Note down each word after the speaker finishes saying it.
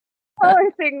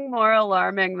only thing more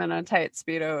alarming than a tight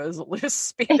Speedo is a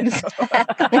loose Speedo.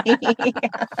 Exactly.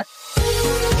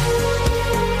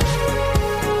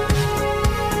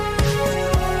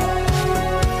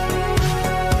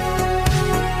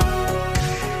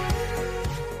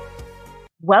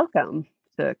 Welcome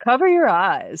to Cover Your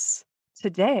Eyes.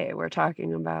 Today we're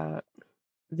talking about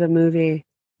the movie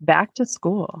Back to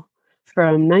School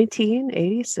from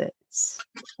 1986.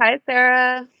 Hi,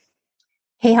 Sarah.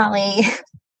 Hey, Holly.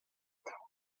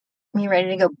 You ready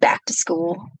to go back to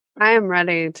school? I am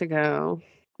ready to go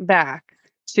back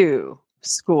to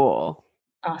school.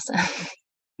 Awesome.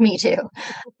 Me too.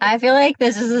 I feel like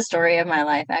this is the story of my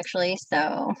life, actually.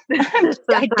 So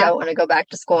I don't want to go back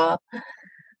to school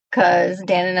because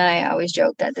Dan and I always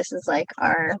joke that this is like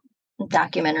our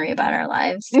documentary about our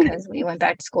lives because we went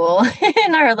back to school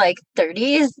in our like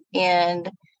 30s and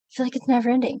I feel like it's never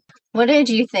ending. What did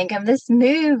you think of this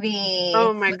movie?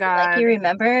 Oh my Was it God. like you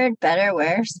remembered, better,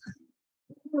 worse?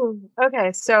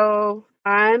 Okay, so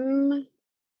I'm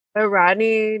a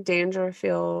Rodney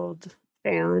Dangerfield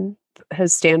fan.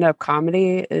 His stand-up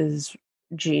comedy is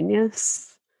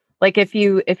genius. Like if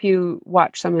you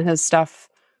watch some of his stuff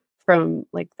from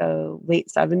like the late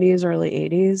 70s, early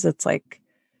 80s, it's like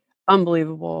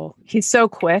unbelievable. He's so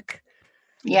quick.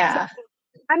 Yeah.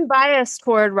 I'm biased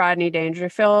toward Rodney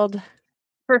Dangerfield.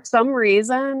 For some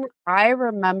reason, I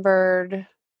remembered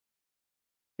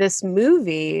this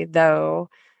movie though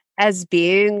as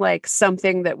being like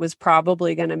something that was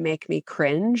probably going to make me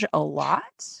cringe a lot.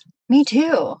 Me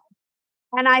too.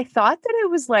 And I thought that it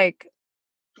was like,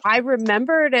 I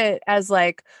remembered it as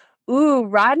like, ooh,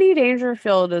 Rodney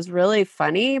Dangerfield is really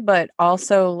funny, but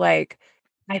also like,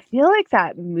 I feel like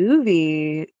that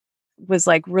movie was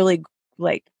like really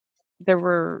like, it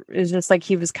was just like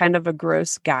he was kind of a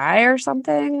gross guy or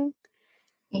something.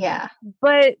 Yeah.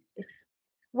 But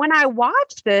when I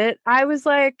watched it, I was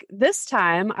like, this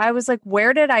time, I was like,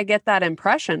 where did I get that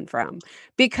impression from?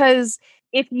 Because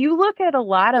if you look at a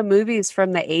lot of movies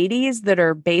from the 80s that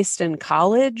are based in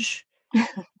college,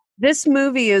 this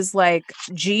movie is like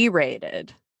G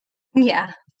rated.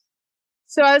 Yeah.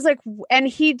 So I was like, and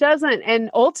he doesn't, and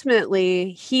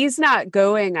ultimately, he's not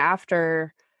going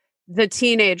after the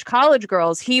teenage college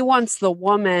girls. He wants the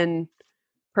woman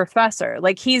professor.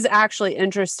 Like, he's actually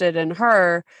interested in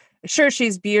her. Sure,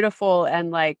 she's beautiful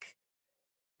and like,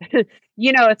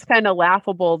 it's kind of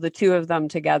laughable, the two of them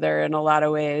together in a lot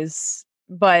of ways.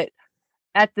 But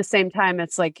at the same time,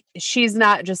 it's like, she's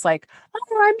not just like,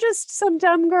 oh, I'm just some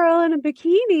dumb girl in a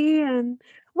bikini and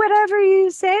whatever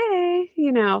you say,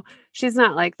 she's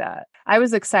not like that. I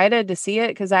was excited to see it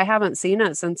because I haven't seen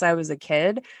it since I was a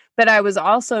kid. But I was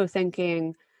also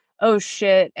thinking, oh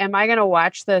shit, am I going to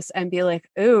watch this and be like,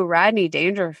 ooh, Rodney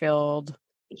Dangerfield?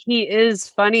 He is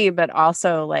funny, but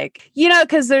also like,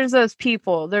 because there's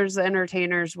there's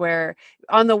entertainers where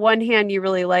on the one hand, you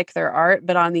really like their art,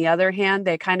 but on the other hand,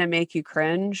 they kind of make you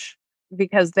cringe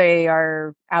because they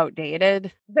are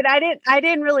outdated. But I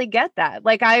didn't really get that.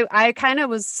 Like I kind of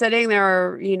was sitting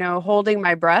there, holding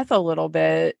my breath a little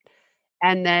bit.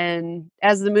 And then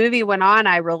as the movie went on,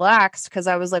 I relaxed because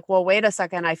I was like, well, wait a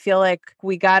second. I feel like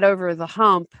we got over the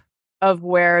hump of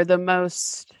where the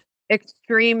most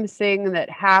extreme thing that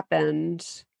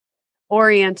happened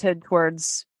oriented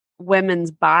towards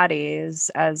women's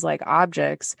bodies as like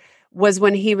objects was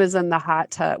when he was in the hot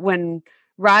tub, when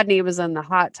Rodney was in the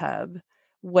hot tub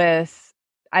with,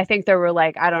 I think there were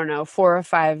like, I don't know, 4 or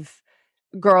 5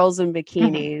 girls in Mhm.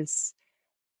 bikinis,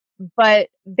 but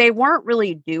they weren't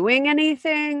really doing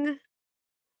anything.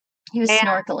 He was And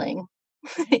snorkeling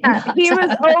in the hot he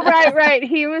was, tub. oh, right.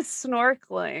 He was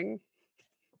snorkeling.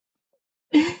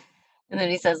 And then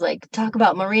he says, like, talk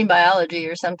about marine biology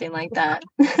or something like that.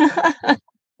 I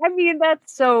mean,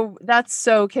 that's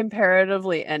so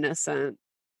comparatively innocent.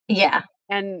 Yeah,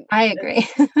 And I agree.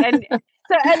 and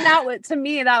and to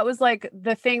me, that was like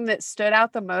the thing that stood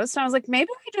out the most. And I was like, maybe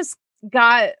I just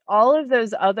got all of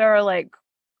those other like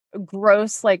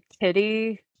gross like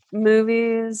titty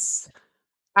movies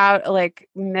out, like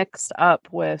mixed up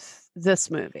with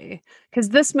this movie, because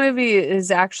this movie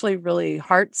is actually really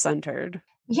heart centered.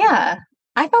 Yeah,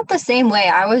 I felt the same way.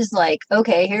 I was like,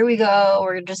 okay, here we go.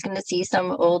 We're just going to see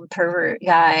some old pervert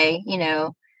guy,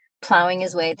 plowing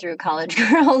his way through college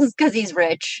girls because he's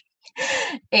rich.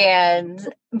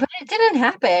 But it didn't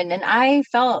happen. And I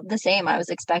felt the same. I was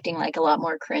expecting like a lot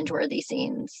more cringeworthy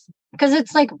scenes because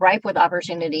it's like ripe with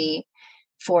opportunity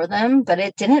for them, but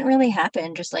it didn't really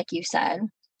happen, just like you said.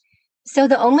 So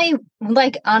the only,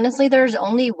 like, honestly, there's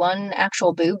only one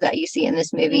actual boob that you see in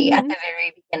this movie at Mhm. the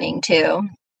very beginning, too.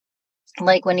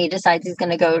 like when he decides he's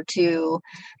going to go to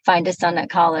find his son at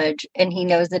college, and he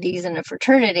knows that he's in a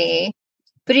fraternity,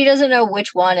 but he doesn't know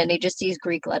which one, and he just sees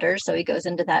Greek letters, so he goes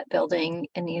into that building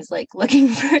and he's like looking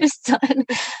for his son,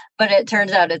 but it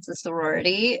turns out it's a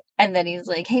sorority, and then he's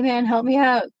like, hey man, help me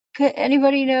out, could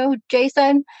anybody know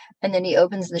Jason? And then he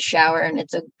opens the shower and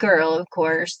it's a girl, of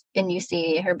course, and you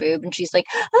see her boob and she's like,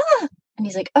 ah, and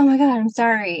he's like, oh my god, I'm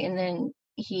sorry, and then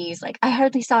he's like, I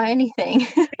hardly saw anything.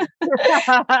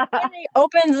 And he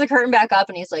opens the curtain back up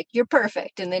and he's like, you're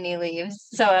perfect, and then he leaves.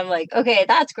 So I'm like, okay,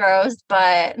 that's gross,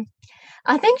 but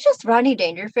I think just Rodney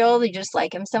Dangerfield, you just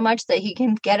like him so much that he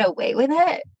can get away with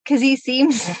it because he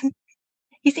seemed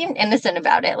innocent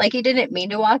about it. Like he didn't mean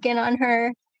to walk in on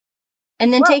her.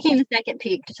 And then Well, taking the second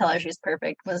peek to tell her she's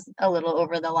perfect was a little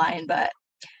over the line, but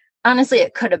honestly,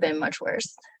 it could have been much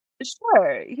worse.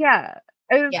 sure, yeah.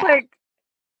 It's Yeah. like,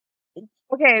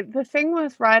 okay, the thing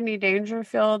with Rodney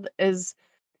Dangerfield is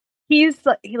he's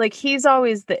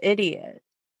always the idiot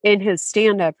in his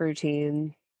stand-up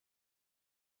routine.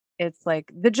 It's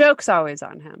like the joke's always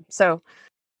on him. So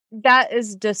that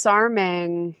is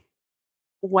disarming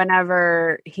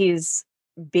whenever he's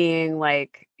being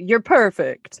like, "You're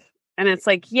perfect." And it's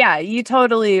like, yeah, you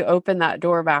totally opened that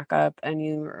door back up and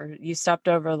you stepped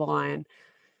over the line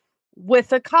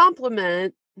with a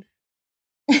compliment.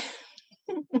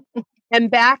 And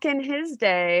back in his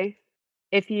day,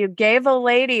 if you gave a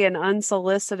lady an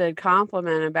unsolicited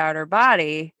compliment about her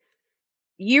body,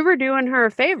 you were doing her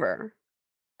a favor.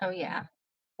 Oh, yeah.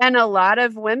 And a lot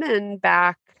of women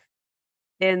back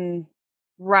in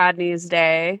Rodney's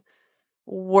day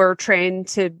were trained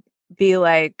to be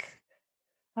like,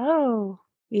 oh,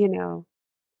 you know,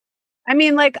 I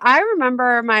mean, like, I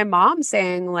remember my mom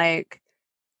saying, like,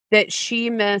 that she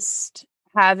missed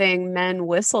having men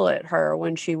whistle at her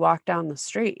when she walked down the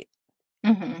street.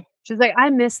 Mm-hmm. She's like, I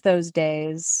miss those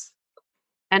days.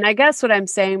 And I guess what I'm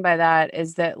saying by that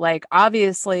is that, like,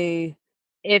 obviously,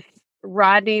 if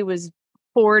Rodney was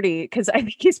 40, because I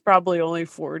think he's probably only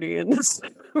 40 in this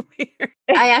movie.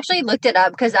 I actually looked it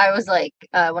up because I was like,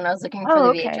 when I was looking for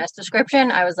Oh, the okay. VHS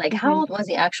description, I was like, how Mhm. old was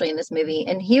he actually in this movie?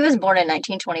 And he was born in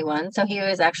 1921, so he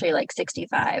was actually like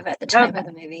 65 at the time of Okay.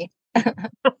 the movie.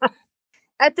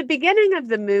 At the beginning of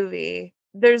the movie,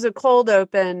 there's a cold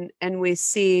open, and we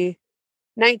see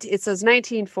it says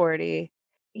 1940.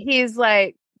 He's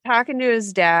like talking to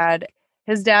his dad.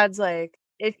 His dad's like,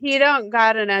 if he don't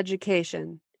got an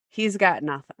education, he's got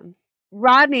nothing.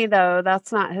 Rodney, though,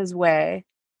 that's not his way.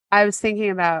 I was thinking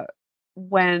about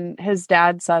when his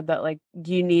dad said that, like,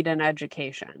 you need an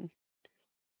education,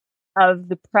 of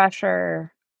the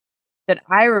pressure that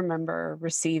I remember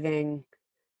receiving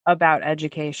about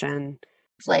education.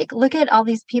 It's like, look at all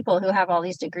these people who have all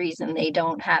these degrees and they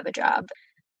don't have a job.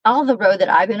 All the road that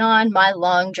I've been on, my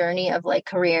long journey of like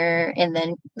career and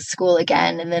then school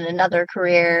again and then another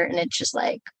career. And it's just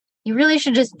like, you really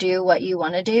should just do what you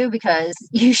want to do because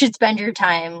you should spend your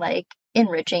time like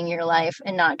enriching your life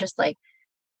and not just like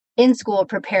in school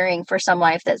preparing for some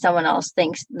life that someone else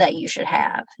thinks that you should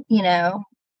have, you know?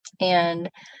 And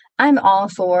I'm all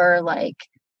for like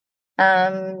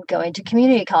going to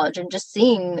community college and just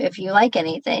seeing if you like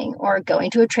anything or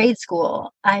going to a trade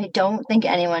school. I don't think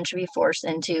anyone should be forced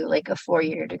into like a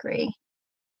 4-year degree.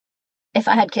 If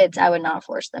I had kids, I would not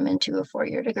force them into a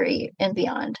 4-year degree and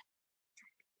beyond.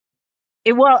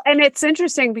 Well, and it's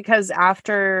interesting because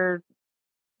after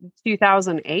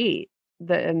 2008,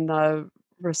 in the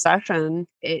recession,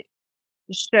 it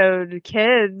showed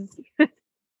kids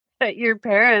that your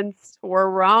parents were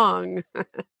wrong.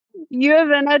 You have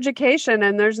an education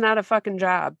and there's not a fucking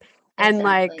job. And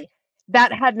like Exactly.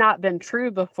 that had not been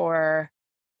true before.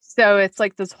 So it's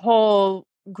like this whole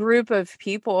group of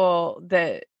people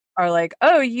that are like,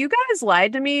 oh, you guys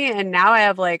lied to me and now I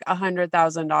have like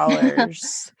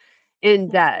 $100,000 in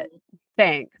debt.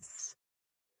 Thanks.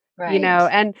 Right.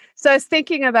 And so I was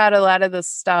thinking about a lot of this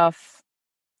stuff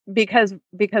because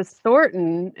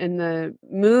Thornton in the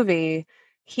movie,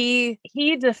 he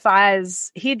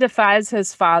defies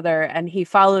his father and he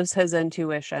follows his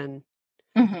intuition,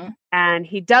 Mm-hmm. and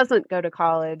he doesn't go to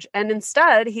college, and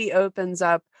instead he opens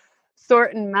up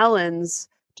Thornton Mellon's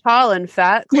tall and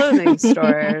fat clothing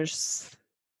stores,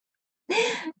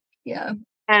 Yeah.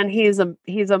 and he's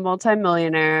a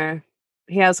multimillionaire.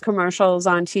 He has commercials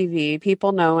on TV.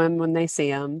 People know him when they see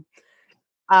him.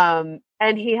 And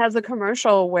he has a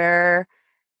commercial where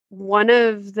one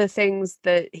of the things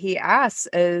that he asks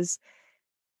is,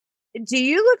 do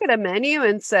you look at a menu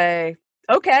and say,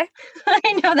 okay,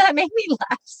 I know that made me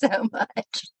laugh so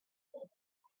much.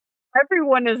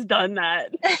 everyone has done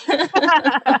that?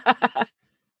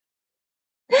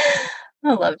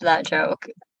 I loved that joke.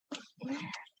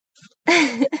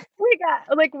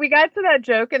 We got to that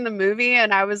joke in the movie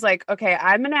and I was like, okay,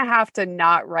 I'm gonna have to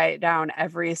not write down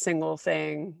every single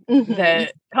thing Mhm.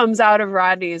 that comes out of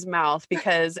Rodney's mouth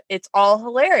because it's all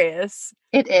hilarious.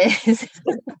 It is.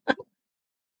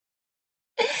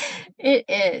 It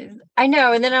is. I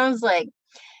know. And then I was like,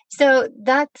 so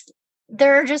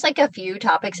there are just like a few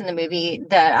topics in the movie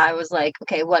that I was like,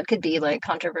 okay, what could be like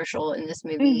controversial in this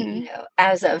movie, Mm-hmm.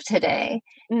 as of today?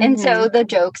 And Mm-hmm. so the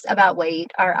jokes about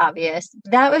weight are obvious.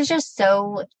 That was just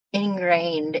so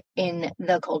ingrained in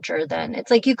the culture then.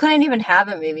 It's like you couldn't even have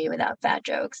a movie without fat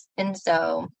jokes.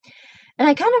 And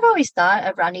I kind of always thought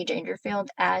of Rodney Dangerfield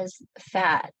as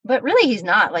fat, but really he's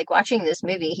not. Like watching this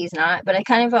movie, he's not. But I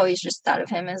kind of always just thought of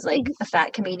him as like a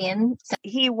fat comedian. So,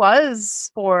 He was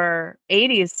for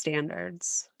 80s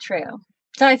standards. true.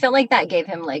 So I felt like that gave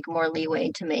him like more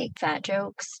leeway to make fat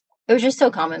jokes. It was just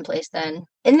so commonplace then.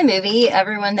 In the movie,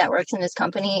 everyone that works in his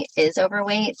company is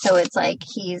overweight. So it's like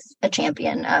he's a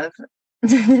champion of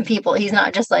the people. He's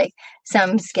not just like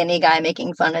some skinny guy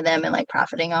making fun of them and like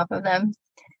profiting off of them.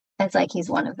 It's like he's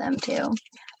one of them too.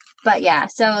 But yeah,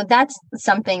 so that's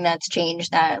something that's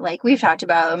changed that like we've talked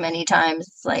about many times,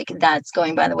 like that's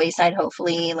going by the wayside,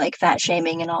 hopefully, like fat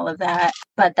shaming and all of that.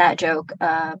 But that joke,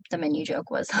 the menu joke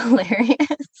was hilarious.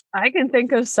 I can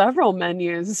think of several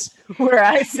menus where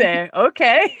I say,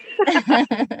 okay.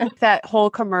 That whole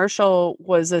commercial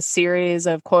was a series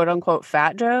of quote unquote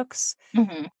fat jokes.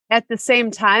 Hmm. At the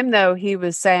same time, though, he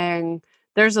was saying,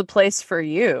 there's a place for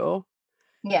you.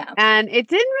 Yeah. And it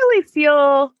didn't really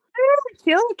feel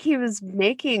like he was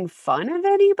making fun of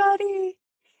anybody,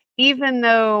 even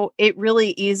though it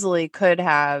really easily could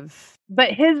have.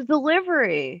 But his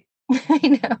delivery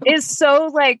I know. is so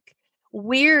like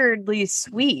weirdly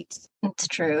sweet. It's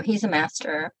true. He's a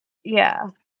master. Yeah.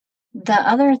 The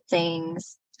other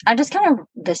things, I just kind of,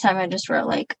 this time I just wrote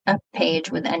like a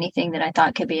page with anything that I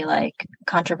thought could be like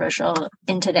controversial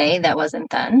in today that wasn't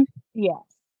then. Yeah.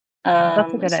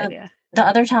 That's a good So idea. the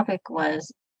other topic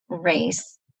was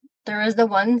race. There was the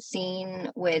one scene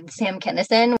with Sam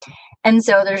Kinison, and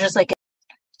so there's just like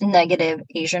negative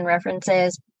Asian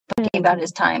references about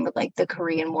his time with like the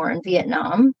Korean War and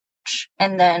Vietnam.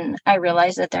 And then I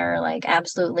realized that there are like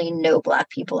absolutely no black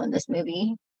people in this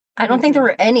movie. I don't think there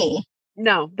were any.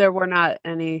 No, there were not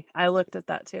any. I looked at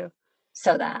that too.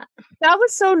 So that, That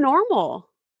was so normal.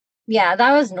 yeah,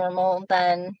 that was normal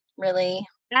then, really.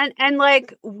 And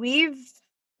like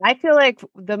I feel like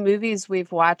the movies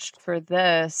we've watched for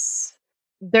this,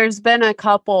 there's been a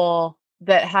couple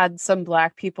that had some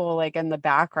black people like in the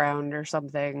background or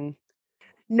something.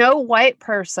 No white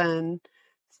person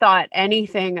thought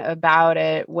anything about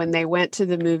it when they went to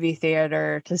the movie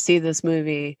theater to see this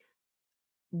movie.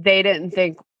 They didn't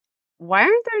think, why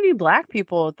aren't there any black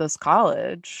people at this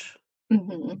college?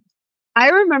 Hmm. I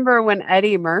remember when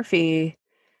Eddie Murphy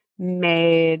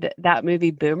made that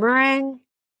movie Boomerang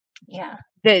Yeah.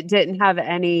 that didn't have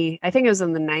any, I think it was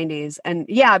in the 90s. And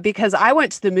yeah, because I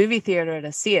went to the movie theater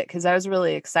to see it because I was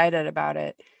really excited about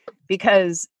it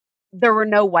because there were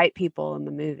no white people in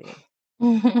the movie.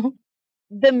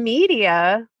 The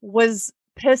media was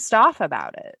pissed off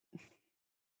about it.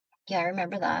 Yeah, I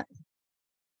remember that.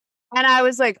 And I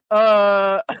was like,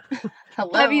 Hello.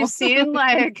 have you seen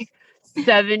like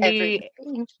 70?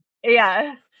 Everything.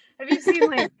 Yeah. Have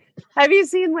you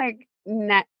seen like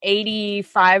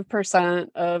 85%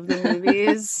 of the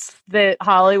movies that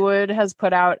Hollywood has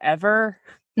put out ever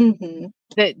Hmm.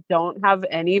 that don't have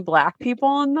any black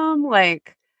people in them?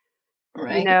 Like, you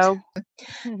Right. know?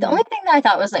 The only thing that I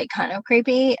thought was like kind of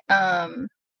creepy,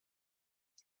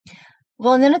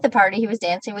 well, and then at the party he was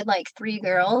dancing with like three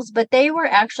girls, but they were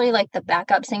actually like the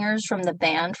backup singers from the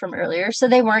band from earlier, so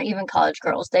they weren't even college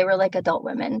girls. They were like adult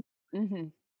women. Mm-hmm.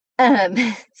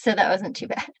 Um, so that wasn't too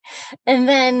bad. And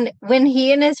then when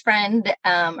he and his friend,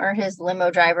 or his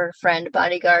limo driver friend,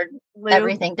 bodyguard, Lou?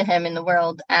 everything to him in the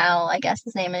world, Al, I guess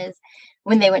his name is,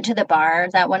 when they went to the bar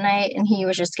that one night and he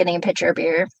was just getting a pitcher of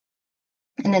beer.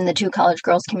 And then the two college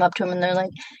girls came up to him and they're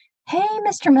like, "Hey,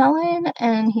 Mr. Mellon."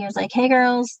 And he was like, "Hey,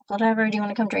 girls, whatever. Do you want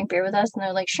to come drink beer with us?" And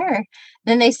they're like, "Sure."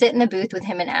 Then they sit in the booth with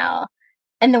him and Al.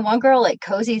 And the one girl like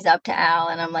cozies up to Al.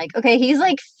 And I'm like, okay, he's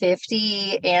like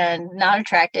 50 and not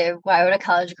attractive. Why would a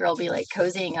college girl be like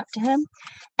cozying up to him?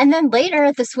 And then later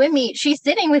at the swim meet, she's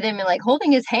sitting with him and like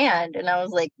holding his hand. And I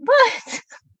was like, what?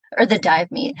 Or the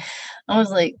dive meet. I was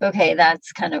like, okay,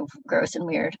 that's kind of gross and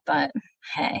weird. But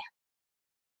hey.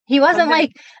 He wasn't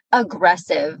like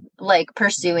aggressive, like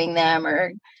pursuing them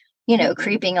or,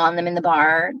 creeping on them in the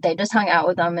bar. They just hung out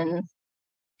with them. And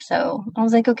so I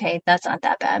was like, okay, that's not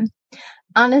that bad.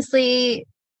 Honestly,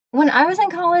 when I was in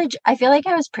college, I feel like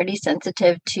I was pretty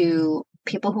sensitive to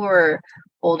people who were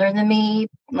older than me,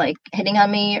 like hitting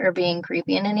on me or being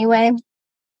creepy in any way.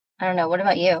 I don't know. What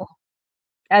about you?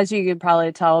 As you could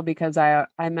probably tell, because I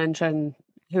mentioned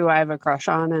who I have a crush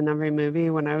on in every movie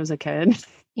when I was a kid.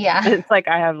 Yeah. It's like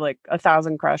I have like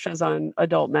 1,000 crushes on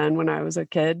adult men when I was a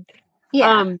kid.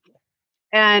 Yeah. Um,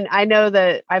 and I know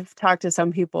that I've talked to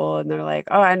some people and they're like,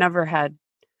 "Oh, I never had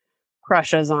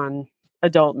crushes on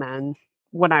adult men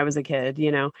when I was a kid,"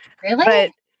 you know. Really?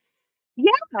 But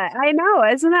yeah, I know.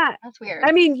 Isn't that? That's weird.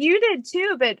 I mean, you did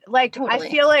too, but like I Totally.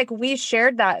 feel like we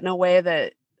shared that in a way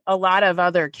that a lot of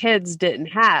other kids didn't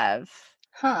have.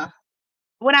 Huh.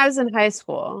 When I was in high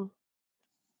school,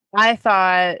 I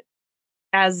thought,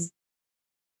 as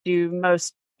do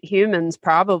most humans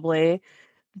probably,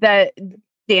 that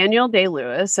Daniel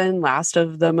Day-Lewis in Last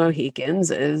of the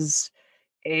Mohicans is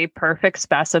a perfect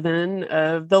specimen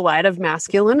of the light of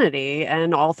masculinity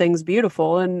and all things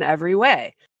beautiful in every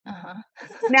way. Uh-huh.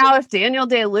 Now,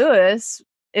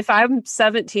 if I'm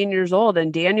 17 years old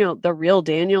and the real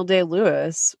Daniel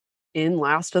Day-Lewis in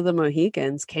Last of the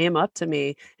Mohicans came up to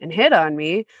me and hit on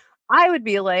me, I would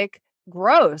be like,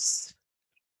 gross.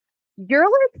 You're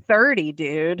like 30,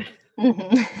 dude.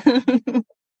 Mhm.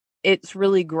 It's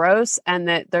really gross, and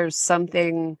that there's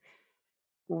something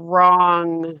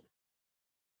wrong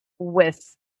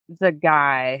with the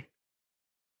guy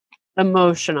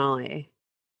emotionally,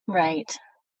 Right.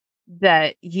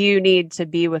 that you need to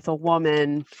be with a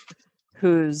woman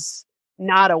who's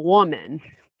not a woman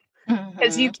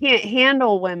because you Hmm. can't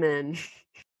handle women.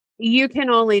 You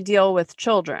can only deal with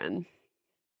children,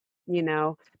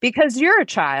 because you're a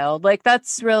child. Like,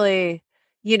 that's really,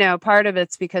 part of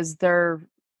it's because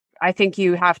I think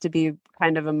you have to be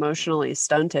kind of emotionally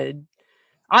stunted.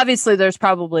 Obviously, there's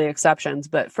probably exceptions,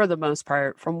 but for the most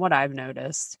part, from what I've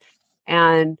noticed,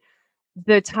 and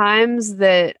the times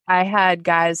that I had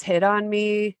guys hit on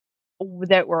me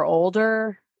that were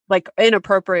older, like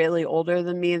inappropriately older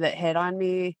than me, that hit on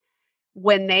me,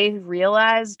 when they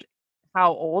realized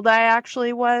how old I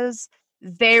actually was,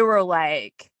 they were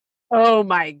like, "Oh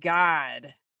my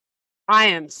God, I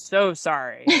am so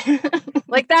sorry."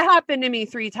 Like, that happened to me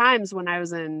 3 times when I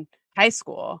was in high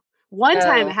school. One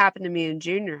time it Oh. happened to me in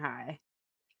junior high.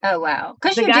 Oh, wow.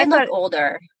 Because The you guy did look thought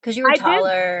older, because you were I did.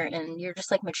 taller and you're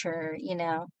just like mature, you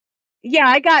know? Yeah,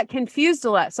 I got confused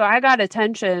a lot. So I got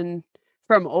attention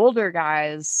from older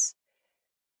guys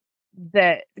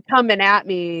that coming at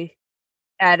me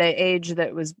at an age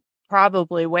that was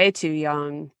probably way too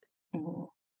young. Mhm.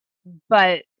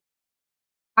 But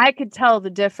I could tell the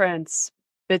difference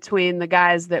between the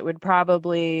guys that would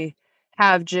probably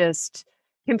have just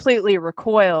completely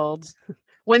recoiled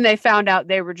when they found out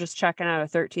they were just checking out a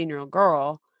 13-year-old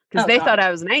girl because Oh, they thought God.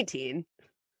 I was 19.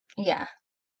 Yeah.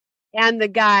 And the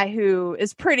guy who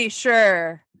is pretty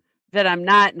sure that I'm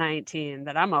not 19,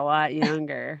 that I'm a lot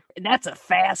younger. That's a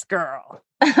fast girl.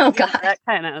 Oh, God. That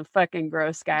kind of fucking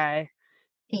gross guy.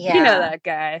 You know Yeah, that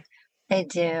guy. I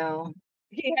do.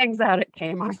 He hangs out at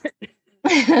Kmart.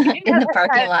 You In know the that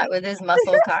parking guy. lot with his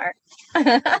muscle car.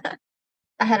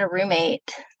 I had a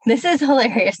roommate. This is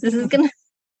hilarious. This is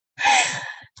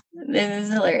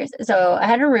hilarious. So I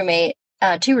had a roommate,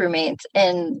 two roommates,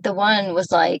 and the one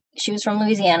was like, she was from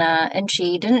Louisiana and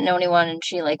she didn't know anyone and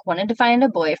she like wanted to find a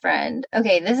boyfriend.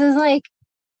 Okay, this is like,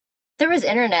 there was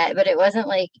internet, but it wasn't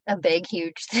like a big,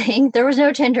 huge thing. There was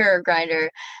no Tinder or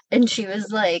Grinder. And she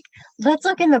was like, let's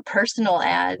look in the personal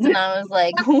ads. And I was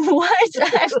like, what?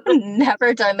 I've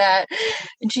never done that.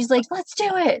 And she's like, let's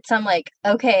do it. So I'm like,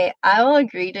 okay, I will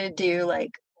agree to do like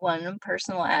one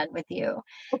personal ad with you.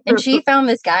 And she found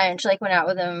this guy and she like went out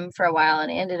with him for a while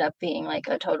and he ended up being like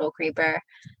a total creeper.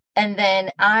 And then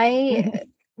I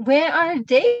went on a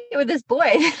date with this boy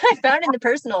that I found in the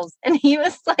personals. And he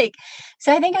was like,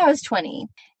 so I think I was 20.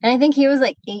 And I think he was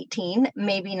like 18,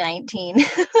 maybe 19.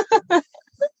 And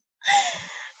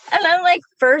I'm like,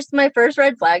 my first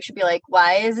red flag should be like,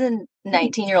 why is a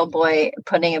 19-year-old boy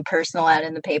putting a personal ad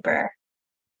in the paper?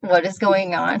 What is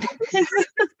going on? He's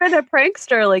just been a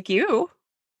prankster like you.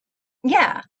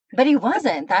 Yeah, but he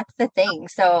wasn't. That's the thing.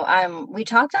 So we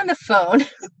talked on the phone.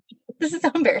 This is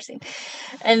so embarrassing.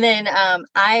 And then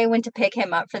I went to pick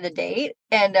him up for the date,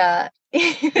 and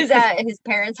he was at his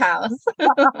parents' house,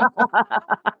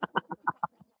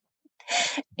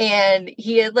 and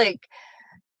he had like,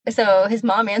 so his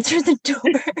mom answered the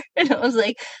door, and I was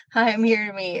like, "Hi, I'm here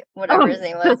to meet whatever his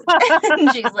name was,"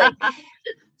 and she's like,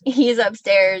 "He's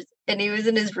upstairs." And he was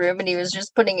in his room and he was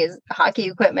just putting his hockey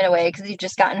equipment away because he'd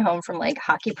just gotten home from like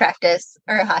hockey practice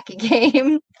or a hockey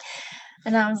game.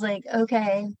 And I was like,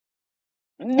 okay.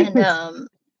 And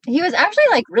He was actually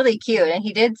like really cute, and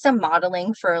he did some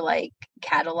modeling for like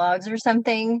catalogs or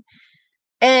something.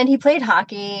 And he played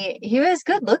hockey. He was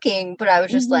good looking, but I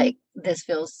was just Mm-hmm. like, this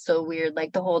feels so weird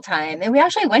like the whole time. And we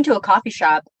actually went to a coffee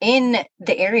shop in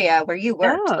the area where you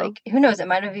worked. Oh. Like, who knows? It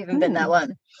might have even been that Hmm.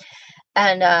 one.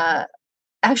 And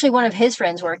actually, one of his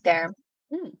friends worked there.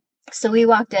 Hmm. So we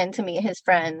walked in to meet his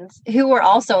friends who were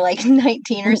also like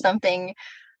 19 or something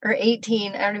or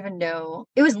 18. I don't even know.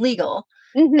 It was legal.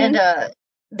 Mm-hmm. And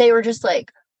they were just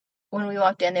like, when we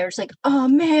walked in, they were just like, "Oh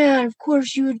man, of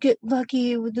course you would get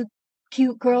lucky with the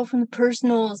cute girl from the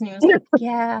personals." And he was like,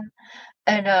 "Yeah."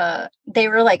 And they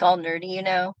were like all nerdy, you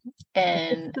know?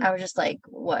 And I was just like,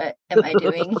 "What am I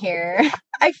doing here?"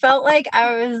 I felt like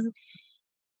I was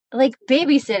like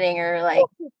babysitting or like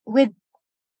with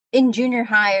in junior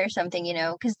high or something, you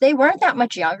know, because they weren't that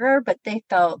much younger, but they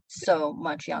felt so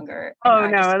much younger. And Oh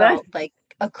I just no, that felt like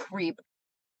a creep.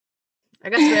 I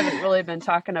guess we haven't really been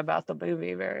talking about the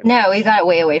movie very much. No, we got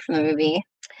way away from the movie.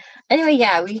 Anyway,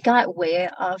 yeah, we got way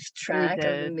off We track of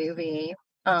the did. movie.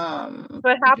 What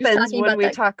We're just happens talking when about we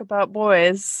that. talk about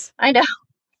boys? I know,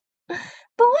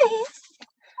 boys.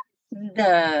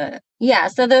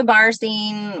 So the bar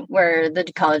scene where the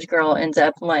college girl ends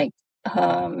up like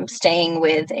staying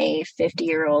with a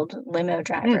 50-year-old limo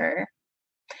driver.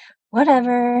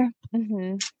 Whatever.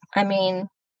 Mm-hmm. I mean,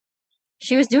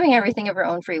 she was doing everything of her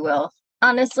own free will.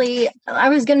 Honestly, I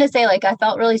was gonna say like I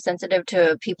felt really sensitive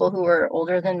to people who were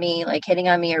older than me, like hitting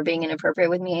on me or being inappropriate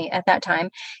with me at that time.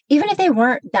 Even if they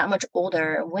weren't that much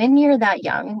older, when you're that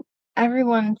young,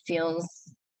 everyone feels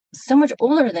so much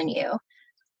older than you.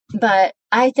 But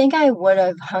I think I would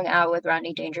have hung out with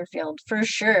Rodney Dangerfield for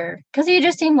sure because he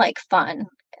just seemed like fun.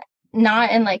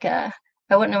 Not in like a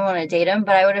I wouldn't have wanted to date him,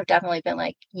 but I would have definitely been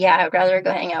like, yeah, I'd rather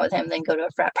go hang out with him than go to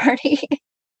a frat party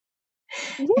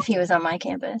if he was on my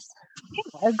campus.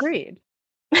 Yeah, agreed.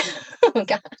 Oh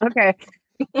god. Okay.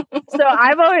 So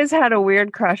I've always had a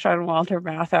weird crush on Walter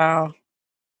Matthau.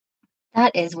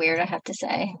 That is weird, I have to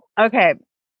say. Okay.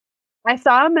 I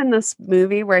saw him in this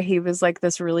movie where he was like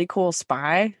this really cool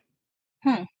spy.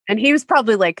 Hmm. And he was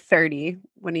probably like 30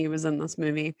 when he was in this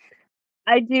movie.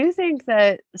 I do think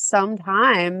that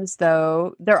sometimes,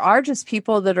 though, there are just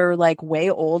people that are like way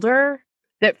older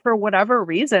that for whatever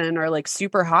reason are like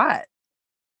super hot.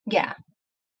 Yeah.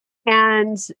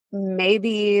 And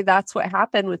maybe that's what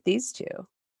happened with these two.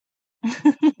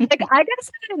 Like, I guess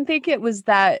I didn't think it was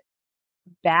that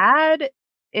bad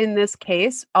in this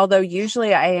case, although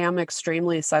usually I am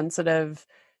extremely sensitive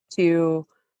to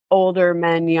older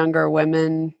men, younger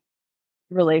women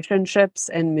relationships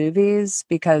in movies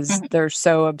because Mhm. they're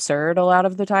so absurd a lot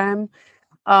of the time.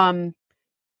 Um,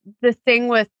 the thing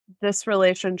with this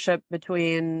relationship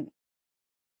between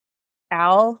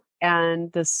Al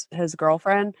and this his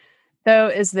girlfriend, though,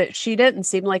 is that she didn't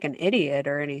seem like an idiot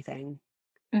or anything.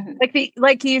 Mhm.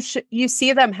 Like you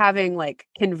see them having like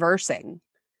conversing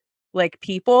like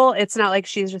people. It's not like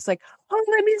she's just like, oh,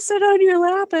 let me sit on your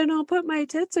lap and I'll put my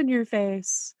tits in your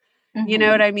face. You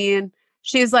know what Mhm. I mean?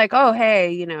 She's like, oh,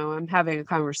 hey, I'm having a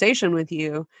conversation with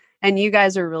you and you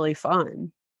guys are really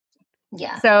fun.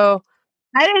 Yeah. So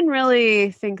I didn't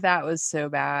really think that was so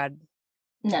bad,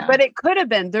 No. but it could have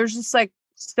been. There's just like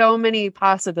so many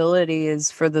possibilities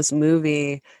for this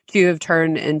movie to have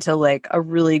turned into like a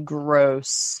really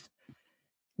gross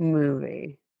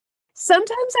movie.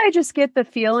 Sometimes I just get the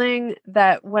feeling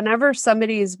that whenever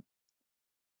somebody's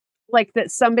like that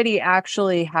somebody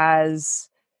actually has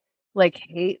like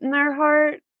hate in their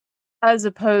heart as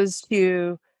opposed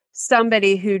to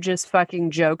somebody who just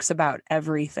fucking jokes about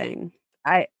everything.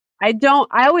 I I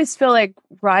always feel like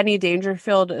Rodney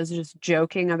Dangerfield is just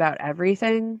joking about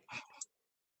everything.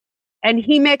 And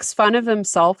he makes fun of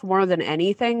himself more than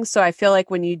anything. So I feel like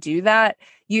when you do that,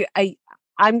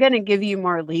 I'm gonna give you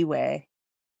more leeway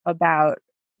about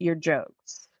your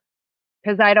jokes.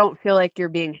 Because I don't feel like you're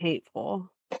being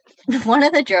hateful. One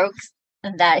of the jokes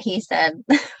that he said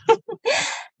that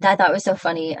I thought was so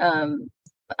funny,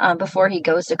 before he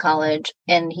goes to college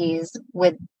and he's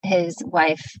with his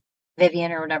wife,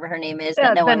 Vivian or whatever her name is, that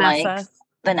Yeah, no one Vanessa. likes,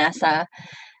 Vanessa.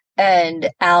 And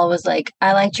Al was like,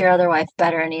 I liked your other wife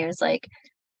better. And he was like,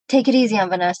 take it easy on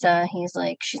Vanessa. He's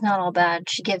like, she's not all bad.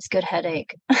 She gives good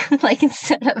headache. Like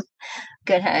instead of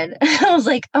good head. I was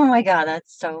like, oh my God,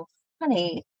 that's so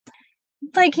funny.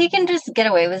 Like he can just get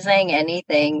away with saying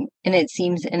anything and it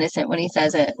seems innocent when he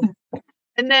says it.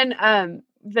 And then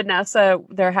Vanessa,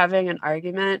 they're having an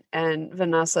argument, and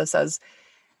Vanessa says,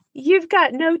 you've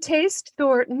got no taste,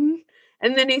 Thornton.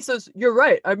 And then he says, you're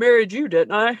right. I married you,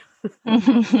 didn't I?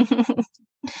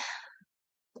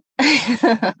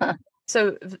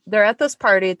 So they're at this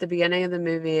party at the beginning of the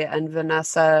movie, and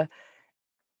Vanessa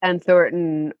and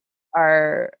Thornton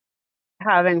are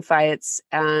having fights,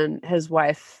 and his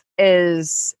wife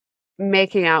is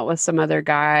making out with some other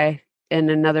guy in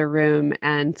another room,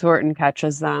 and Thornton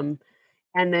catches them,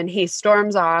 and then he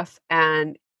storms off,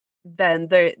 and then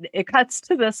it cuts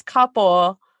to this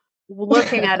couple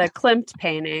looking at a Klimt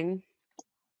painting,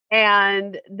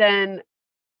 and then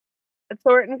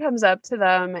Thornton comes up to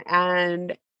them,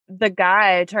 and the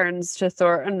guy turns to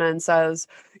Thornton and says,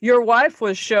 "Your wife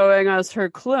was showing us her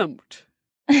Klimt."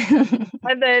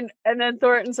 And then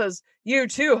Thornton says, "You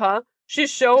too, huh? She's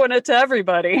showing it to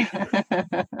everybody."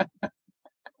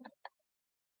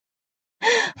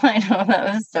 I know,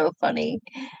 that was so funny.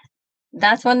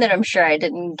 That's one that I'm sure I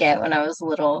didn't get when I was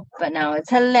little, but now it's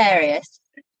hilarious.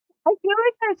 I feel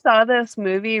like I saw this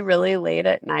movie really late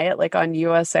at night, like on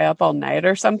USA Up All Night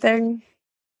or something.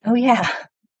 Oh yeah.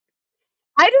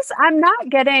 I'm not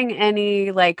getting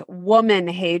any like woman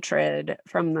hatred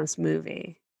from this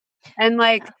movie. And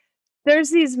like there's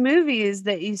these movies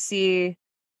that you see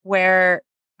where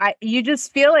you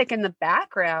just feel like in the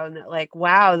background that like,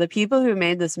 wow, the people who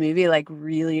made this movie like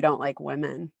really don't like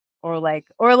women. Or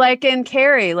like in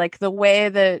Carrie, like the way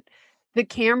that the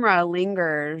camera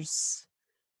lingers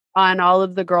on all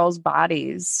of the girls'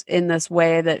 bodies in this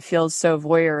way that feels so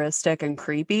voyeuristic and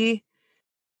creepy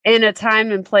in a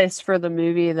time and place for the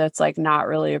movie that's like not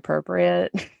really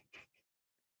appropriate.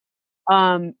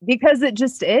 Because it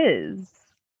just is.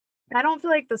 I don't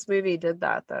feel like this movie did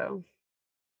that though.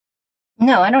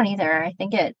 No, I don't either. I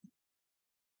think it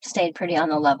stayed pretty on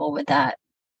the level with that.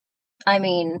 I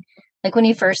mean, like when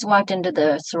he first walked into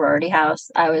the sorority house,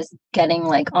 I was getting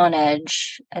like on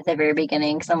edge at the very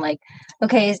beginning because I'm like,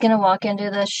 okay, he's gonna walk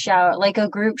into the shower, like a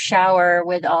group shower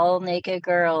with all naked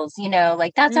girls,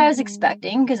 like that's what I was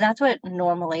expecting because that's what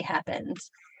normally happens.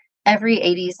 Every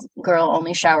 80s girl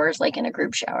only showers like in a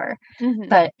group shower,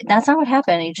 but that's not what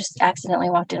happened. He just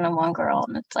accidentally walked in on one girl,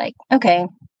 and it's like, okay,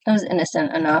 it was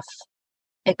innocent enough.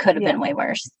 It could have been way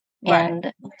worse. Right.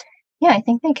 And yeah, I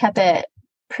think they kept it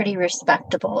pretty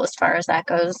respectable as far as that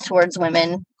goes towards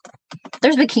women.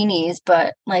 There's bikinis,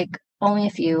 but like only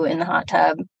a few in the hot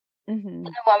tub. And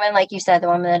the woman, like you said, the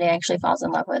woman that he actually falls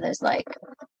in love with is like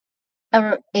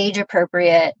a age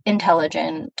appropriate,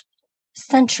 intelligent,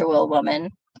 sensual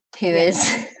woman who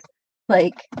is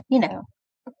like,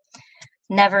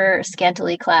 never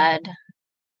scantily clad.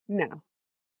 No.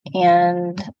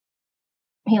 And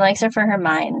he likes her for her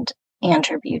mind and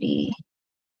her beauty,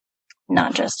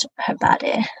 not just her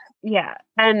body. Yeah.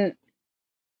 And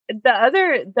the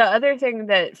other thing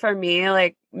that for me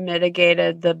like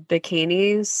mitigated the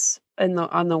bikinis and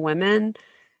on the women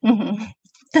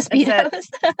The is that speedos.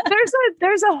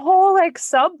 there's a whole like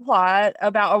subplot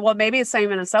about, or well, maybe it's not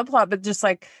even a subplot, but just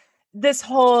like this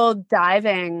whole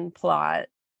diving plot.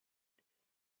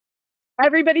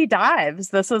 Everybody dives.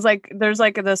 This is like there's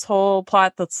like this whole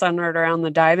plot that's centered around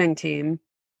the diving team.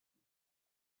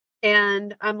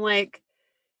 And I'm like,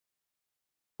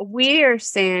 we are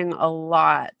seeing a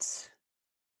lot.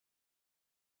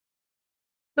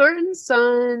 Thornton's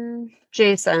son,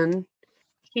 Jason,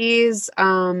 he's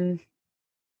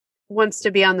wants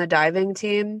to be on the diving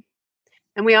team.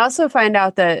 And we also find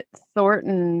out that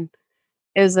Thornton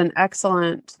is an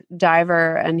excellent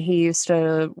diver, and he used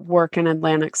to work in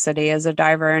Atlantic City as a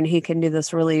diver, and he can do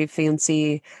this really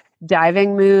fancy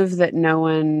diving move that no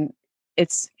one,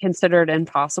 it's considered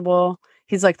impossible.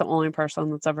 He's like the only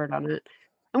person that's ever done it.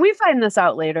 And we find this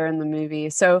out later in the movie.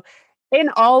 So in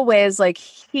all ways, like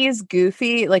he's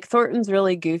goofy, like Thornton's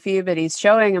really goofy, but he's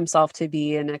showing himself to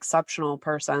be an exceptional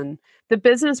person. The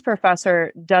business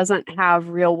professor doesn't have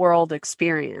real world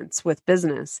experience with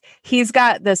business. He's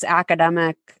got this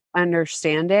academic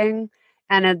understanding,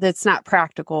 and it's not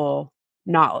practical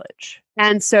knowledge.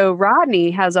 And so Rodney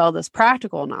has all this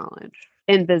practical knowledge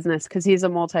in business because he's a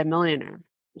multimillionaire.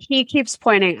 He keeps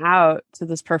pointing out to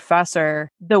this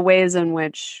professor the ways in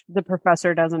which the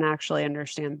professor doesn't actually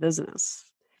understand business,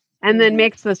 and then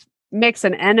makes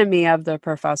an enemy of the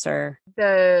professor.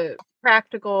 The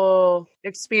practical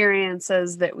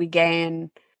experiences that we gain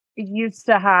used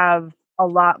to have a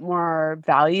lot more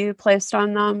value placed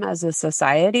on them as a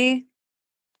society.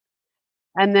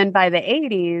 And then by the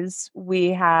 80s,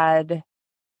 we had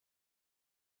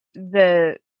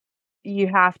you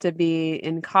have to be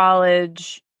in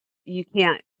college. You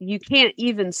can't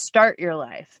even start your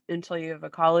life until you have a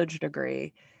college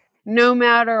degree. No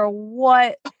matter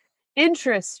what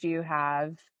interest you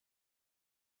have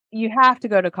to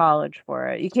go to college for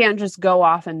it. You can't just go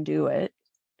off and do it.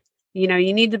 You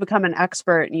need to become an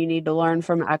expert, and you need to learn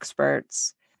from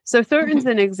experts. So Thornton's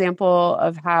Mhm. an example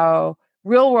of how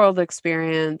real world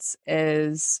experience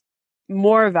is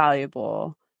more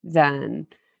valuable than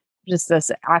just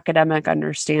this academic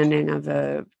understanding of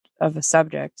a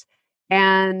subject.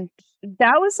 And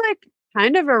that was like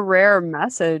kind of a rare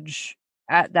message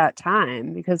at that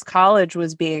time because college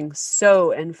was being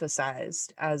so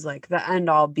emphasized as like the end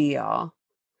all be all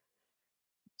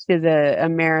to the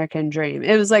American dream.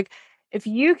 It was like if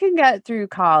you can get through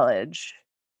college,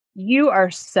 you are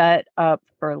set up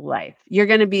for life. You're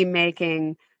going to be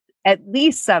making at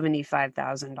least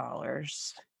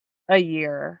 $75,000 a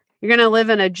year. You're going to live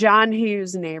in a John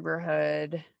Hughes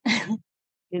neighborhood,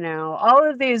 all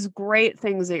of these great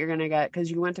things that you're going to get because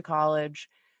you went to college.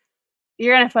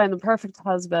 You're going to find the perfect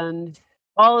husband,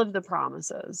 all of the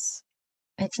promises.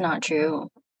 It's not true.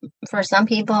 For some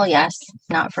people, yes,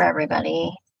 not for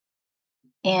everybody.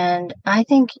 And I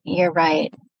think you're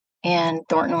right. And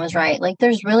Thornton was right. Like,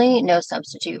 there's really no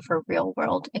substitute for real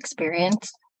world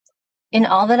experience in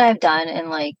all that I've done. And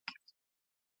like,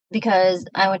 because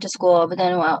I went to school, but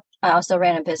then, well, I also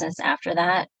ran a business after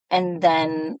that. And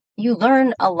then you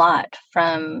learn a lot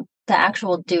from the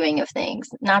actual doing of things,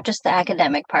 not just the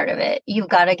academic part of it. You've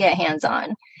got to get hands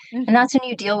on. And Mhm. that's when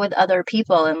you deal with other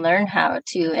people and learn how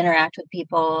to interact with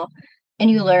people. And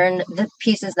you learn the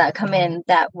pieces that come in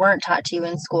that weren't taught to you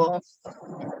in school.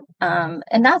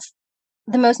 And that's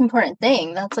the most important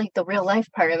thing. That's like the real life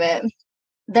part of it.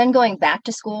 Then going back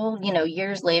to school,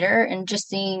 years later and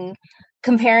just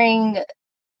comparing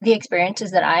the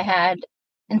experiences that I had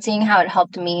and seeing how it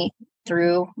helped me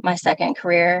through my second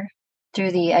career,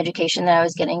 through the education that I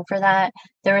was getting for that.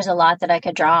 There was a lot that I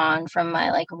could draw on from my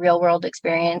like real world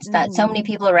experience that so many Mhm.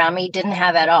 people around me didn't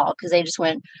have at all because they just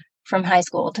went from high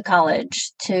school to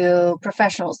college to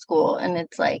professional school. And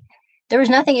it's like there was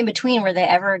nothing in between where they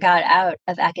ever got out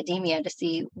of academia to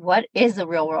see what is the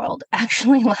real world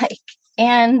actually like.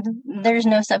 And there's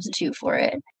no substitute for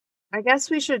it. I guess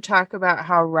we should talk about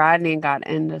how Rodney got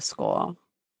into school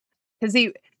because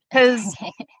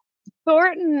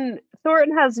Thornton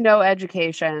has no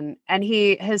education and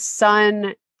his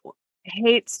son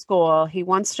hates school. He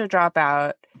wants to drop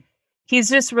out. He's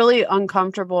just really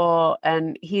uncomfortable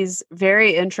and he's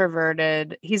very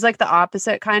introverted. He's like the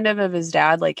opposite kind of his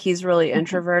dad. Like he's really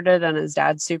introverted and his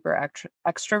dad's super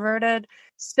extroverted.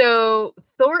 So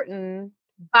Thornton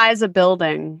buys a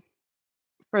building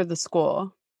for the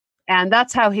school and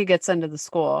that's how he gets into the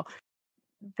school.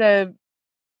 The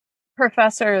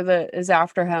professor that is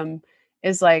after him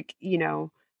is like,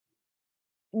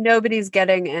 nobody's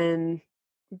getting in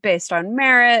based on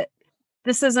merit.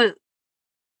 This isn't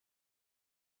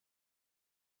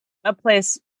a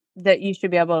place that you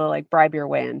should be able to like bribe your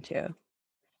way into.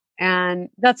 And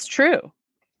that's true.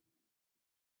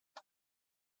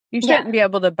 You Yeah. shouldn't be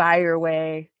able to buy your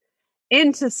way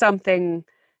into something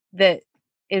that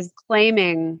is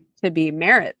claiming to be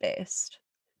merit based.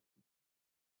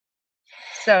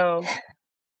 So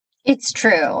It's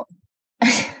true.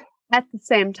 at the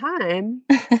same time,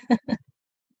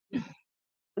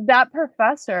 that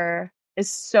professor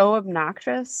is so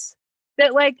obnoxious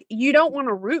that like you don't want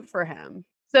to root for him.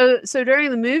 So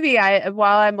during the movie,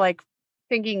 while I'm like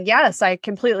thinking, yes, I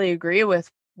completely agree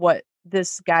with what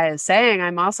this guy is saying,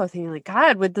 I'm also thinking like,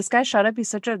 God, would this guy shut up? He's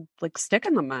such a like stick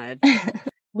in the mud.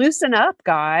 Loosen up,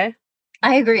 guy.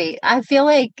 I agree. I feel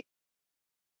like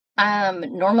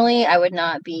normally I would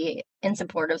not be in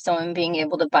support of someone being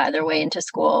able to buy their way into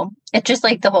school. It's just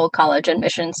like the whole college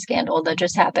admissions scandal that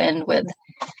just happened with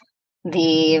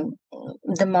the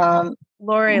the mom.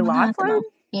 Lori Well, not the Loughlin? mom.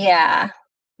 Yeah. Is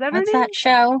that her What's name? that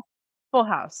show? Full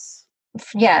House.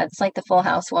 Yeah, it's like the Full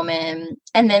House woman.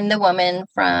 And then the woman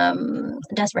from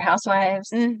Desperate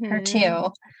Housewives, her Mm-hmm. too.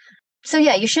 So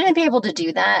yeah, you shouldn't be able to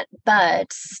do that,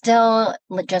 but still,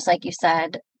 just like you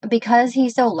said, because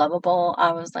he's so lovable,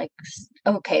 I was like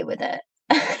okay with it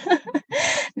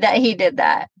that he did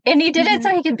that. And he did it so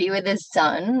he could be with his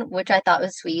son, which I thought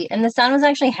was sweet. And the son was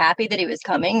actually happy that he was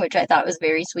coming, which I thought was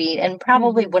very sweet and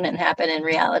probably Mm-hmm. wouldn't happen in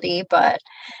reality, but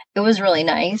it was really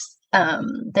nice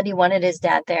that he wanted his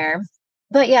dad there.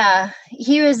 But yeah,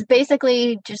 he was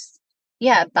basically just,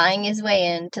 yeah, buying his way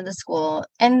into the school.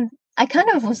 And I kind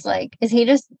of was like, is he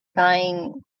just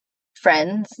buying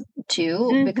friends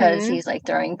too? Because Mm-hmm. he's like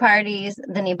throwing parties.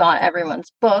 Then he bought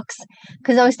everyone's books.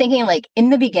 Because I was thinking, like, in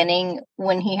the beginning,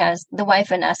 when he has the wife,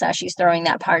 Vanessa, she's throwing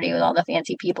that party with all the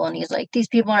fancy people. And he's like, these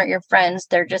people aren't your friends.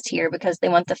 They're just here because they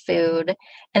want the food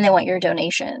and they want your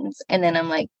donations. And then I'm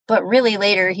like, but really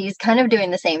later, he's kind of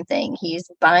doing the same thing. He's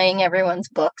buying everyone's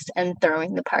books and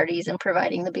throwing the parties and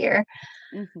providing the beer.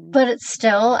 Hmm. But it's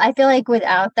still, I feel like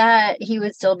without that, he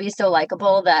would still be so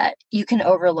likable that you can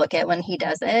overlook it when he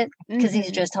does it because he's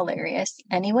Hmm. just hilarious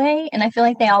anyway. And I feel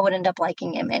like they all would end up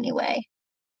liking him anyway.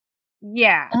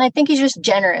 Yeah. And I think he's just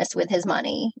generous with his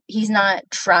money. He's not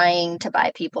trying to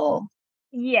buy people,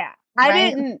 Yeah. I right?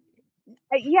 didn't.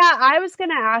 Yeah, I was going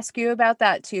to ask you about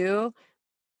that too.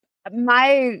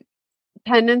 My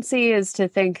tendency is to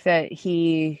think that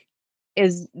he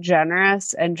is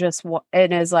generous and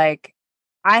and is like,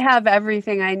 I have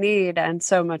everything I need and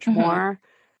so much Hmm. more.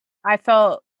 I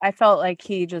felt like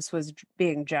he just was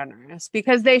being generous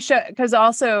because they should, because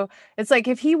also it's like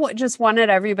if he just wanted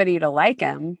everybody to like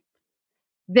him,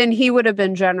 then he would have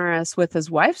been generous with his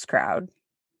wife's crowd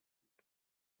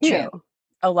too. True.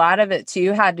 A lot of it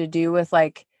too had to do with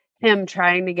like him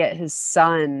trying to get his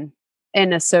son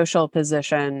in a social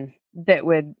position that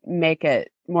would make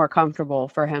it more comfortable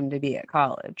for him to be at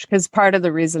college. Because part of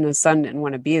the reason his son didn't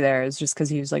want to be there is just because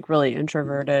he was like really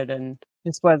introverted and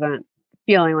just wasn't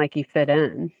feeling like he fit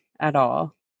in at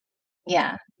all.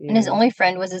 Yeah. And his Yeah. only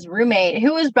friend was his roommate,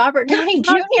 who was Robert Downey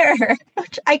Jr.,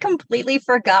 which I completely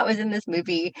forgot was in this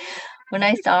movie. When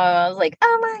I saw him, I was like,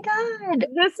 oh my God.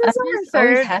 This I'm is our just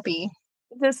always third. happy.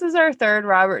 This is our third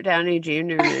Robert Downey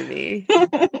Jr. movie.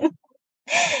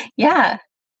 Yeah.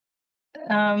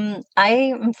 I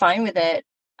am fine with it.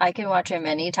 I can watch him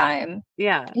anytime.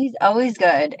 Yeah. He's always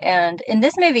good. And in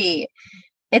this movie,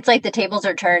 it's like the tables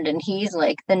are turned and he's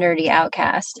like the nerdy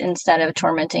outcast instead of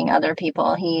tormenting other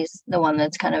people. He's the one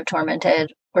that's kind of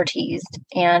tormented or teased.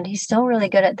 And he's still really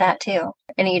good at that too.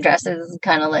 And he dresses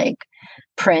kind of like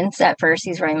Prince at first.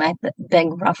 He's wearing like the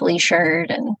big ruffly shirt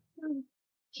and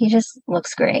he just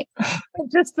looks great.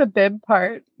 Just the bib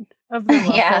part of the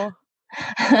Yeah. ruffle.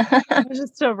 It was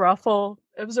just a ruffle.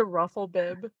 It was a ruffle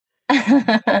bib.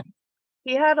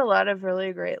 He had a lot of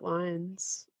really great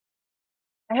lines.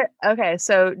 Okay,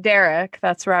 so Derek,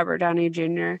 that's Robert Downey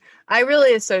Jr. I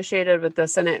really associated with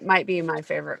this, and it might be my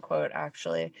favorite quote,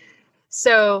 actually.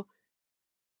 So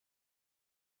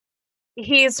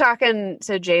he's talking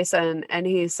to Jason, and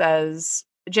he says,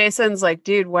 Jason's like,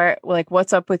 dude, like,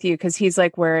 what's up with you? Because he's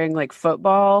like wearing like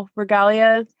football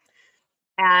regalia.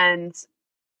 And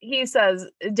he says,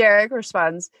 Derek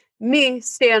responds, me,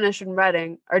 Stanish, and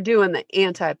Redding are doing the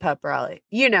anti-pep rally.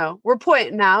 We're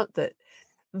pointing out that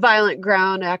violent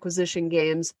ground acquisition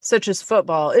games, such as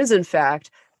football, is in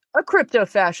fact a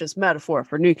crypto-fascist metaphor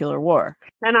for nuclear war.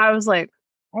 And I was like,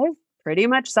 I've pretty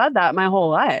much said that my whole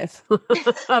life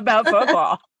about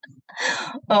football.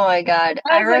 Oh my God.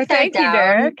 I I was like, wrote that thank you, down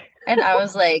Derek. and I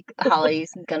was like,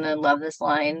 Holly's gonna love this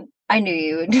line. I knew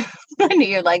you would. I knew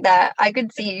you'd like that. I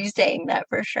could see you saying that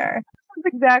for sure.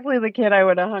 That's exactly the kid I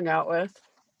would have hung out with.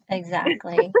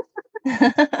 Exactly.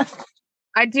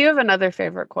 I do have another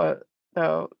favorite quote,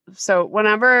 though. So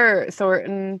whenever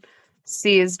Thornton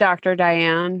sees Dr.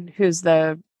 Diane, who's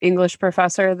the English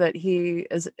professor that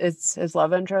it's his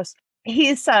love interest,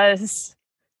 he says,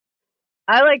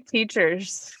 I like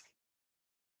teachers.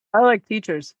 I like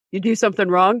teachers. You do something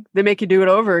wrong, they make you do it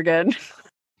over again.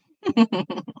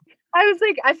 I was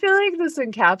like, I feel like this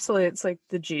encapsulates like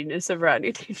the genius of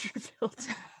Rodney Dangerfield.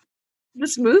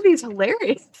 This movie's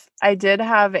hilarious. I did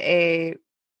have a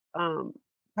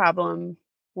problem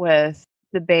with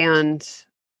the band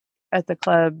at the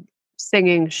club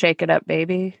singing Shake It Up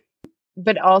Baby,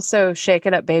 but also Shake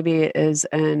It Up Baby is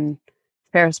in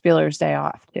Ferris Bueller's Day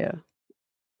Off too.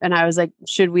 And I was like,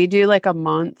 should we do like a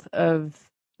month of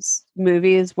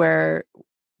movies where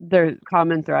the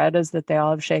common thread is that they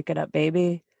all have Shake It Up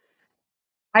Baby?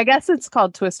 I guess it's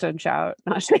called Twist and Shout,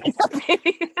 not Shake It Up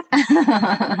Baby.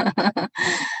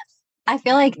 I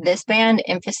feel like this band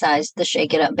emphasized the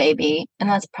Shake It Up Baby, and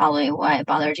that's probably why it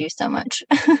bothered you so much.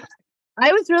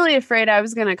 I was really afraid I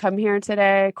was going to come here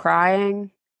today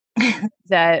crying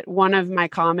that one of my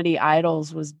comedy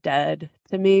idols was dead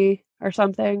to me or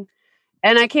something.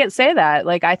 And I can't say that.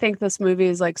 Like, I think this movie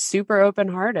is like super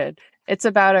open-hearted. It's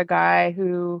about a guy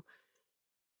who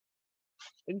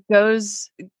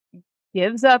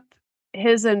gives up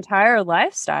his entire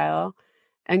lifestyle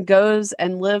and goes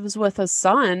and lives with a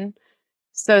son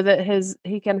so that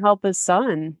he can help his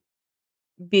son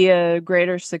be a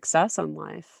greater success in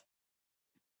life.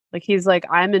 Like he's like,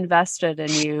 I'm invested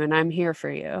in you and I'm here for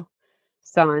you,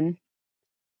 son.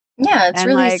 Yeah, it's And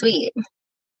really like sweet.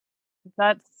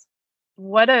 that's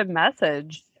what a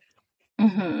message.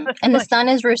 And the Like, son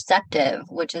is receptive,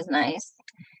 which is nice.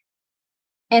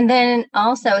 And then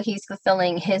also he's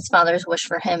fulfilling his father's wish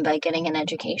for him by getting an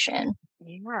education,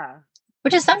 yeah.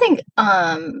 which is something.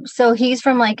 So he's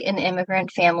from like an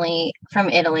immigrant family from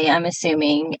Italy, I'm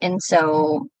assuming. And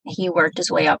so he worked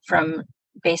his way up from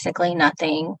basically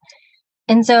nothing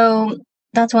And so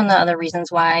that's one of the other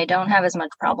reasons why I don't have as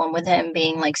much problem with him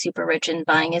being like super rich and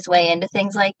buying his way into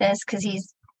things like this, because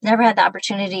he's never had the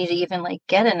opportunity to even like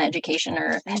get an education,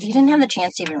 or he didn't have the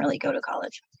chance to even really go to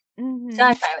college. Mm-hmm. So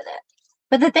I'm fine with it.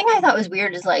 But the thing I thought was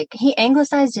weird is like he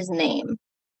anglicized his name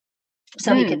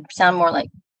so he could sound more like,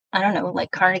 I don't know,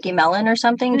 like Carnegie Mellon or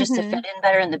something, just to fit in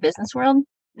better in the business world,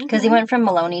 because he went from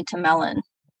Maloney to Mellon.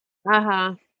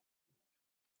 Uh-huh.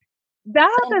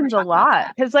 That happens a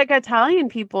lot because like Italian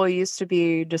people used to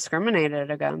be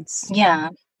discriminated against. Yeah.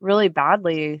 Really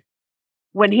badly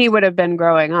when he would have been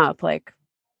growing up, like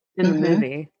in the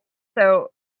movie. So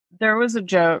there was a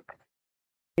joke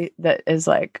that is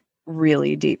like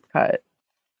really deep cut.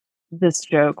 This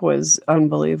joke was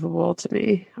unbelievable to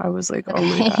me. I was like, oh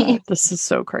my God, this is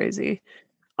so crazy.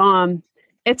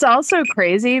 It's also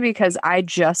crazy because I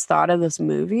just thought of this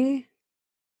movie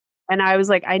and I was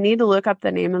like, I need to look up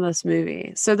the name of this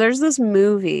movie. So there's this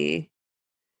movie,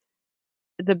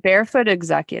 The Barefoot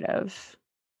Executive,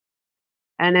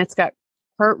 and it's got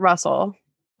Kurt Russell.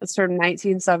 It's from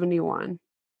 1971.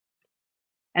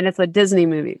 And it's a Disney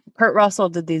movie. Kurt Russell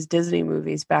did these Disney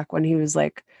movies back when he was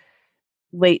like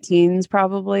late teens,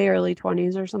 probably early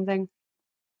 20s or something.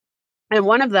 And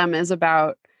one of them is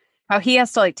about how he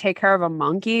has to like take care of a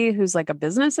monkey who's like a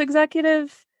business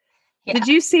executive. Yeah. Did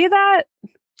you see that?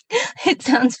 It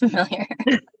sounds familiar.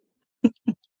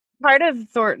 Part of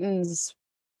Thornton's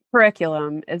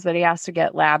curriculum is that he has to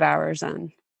get lab hours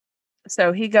in.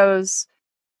 So he goes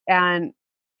and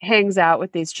hangs out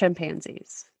with these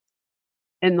chimpanzees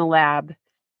in the lab.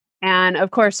 And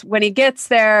of course, when he gets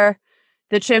there,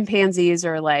 the chimpanzees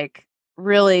are like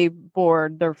really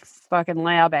bored. They're fucking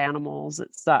lab animals.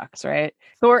 It sucks, right?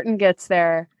 Thornton gets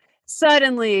there.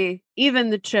 Suddenly,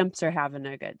 even the chimps are having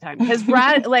a good time because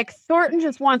like Thornton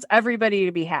just wants everybody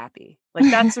to be happy.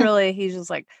 Like that's really, he's just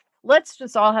like, let's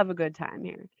just all have a good time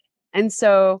here. And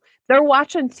so they're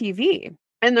watching TV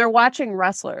and they're watching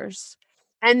wrestlers.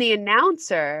 And the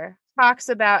announcer talks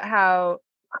about how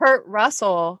Kurt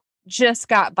Russell just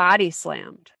got body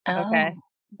slammed. Okay.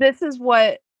 This is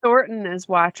what Thornton is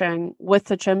watching with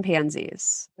the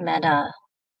chimpanzees. Meta.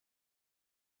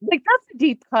 Like, that's a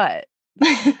deep cut.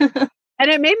 And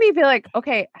it made me feel like,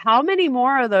 okay, how many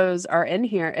more of those are in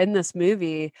here in this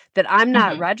movie that I'm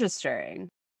not registering?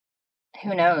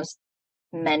 Who knows?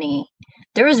 Many.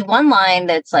 There was one line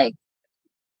that's like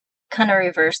kind of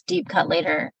reverse deep cut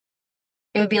later.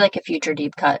 It would be like a future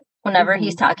deep cut whenever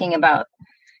he's talking about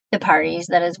the parties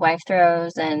that his wife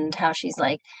throws and how she's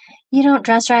like, you don't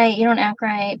dress right, you don't act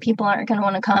right, people aren't going to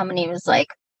want to come. And he was like,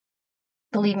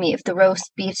 believe me, if the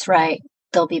roast beef's right,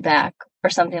 they'll be back, or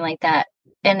something like that.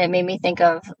 And it made me think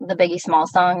of the Biggie Small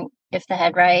song, If the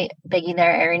Head Right, Biggie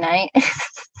There Every Night.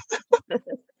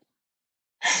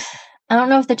 I don't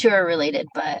know if the two are related,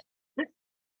 but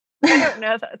I don't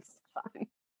know. That's fine.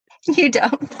 You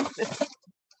don't.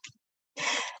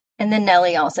 And then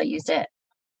Nelly also used it.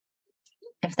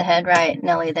 If the head right,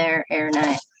 Nelly there, air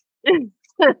night.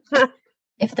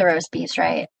 If the roast beef's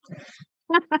right,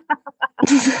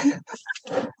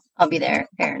 I'll be there,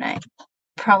 air night.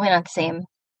 Probably not the same,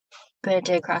 but it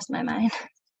did cross my mind.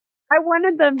 I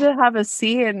wanted them to have a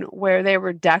scene where they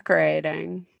were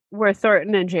decorating, where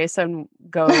Thornton and Jason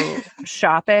go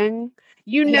shopping.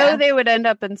 You know, they would end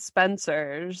up in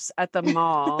Spencer's at the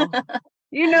mall.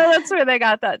 You know, that's where they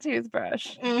got that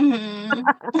toothbrush.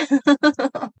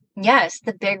 Yes,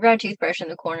 the big red toothbrush in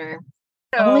the corner.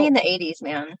 So, only in the 80s,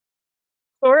 man.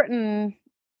 Thornton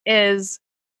is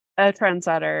a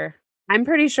trendsetter. I'm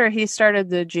pretty sure he started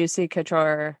the Juicy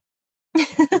Couture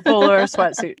velour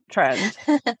sweatsuit trend.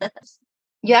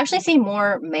 You actually see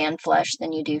more man flesh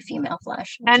than you do female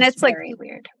flesh. And it's very like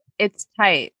weird. It's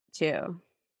tight too.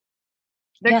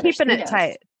 They're keeping it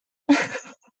tight.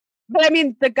 But I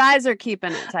mean, the guys are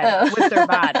keeping it tight with their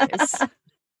bodies.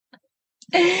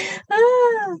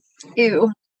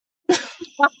 Ew.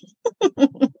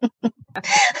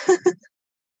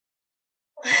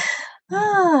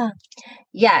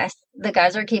 Yes, the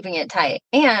guys are keeping it tight.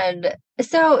 And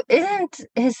so isn't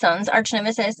his son's arch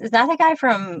nemesis, is that the guy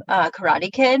from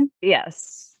Karate Kid?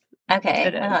 Yes. Okay.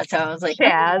 I thought so. I was like,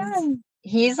 Chaz. Oh,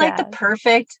 he's like the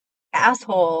perfect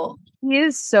asshole. He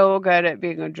is so good at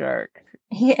being a jerk.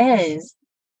 He is.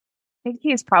 I think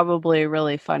he's probably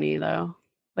really funny though.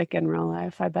 Like in real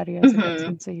life. I bet he has a good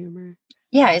sense of humor.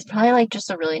 Yeah, he's probably like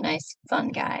just a really nice, fun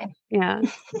guy. Yeah.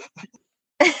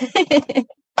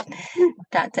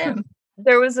 That's him.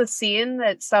 There was a scene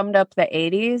that summed up the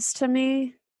 80s to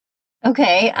me.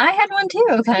 Okay, I had one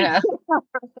too, kind of.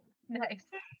 Nice.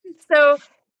 So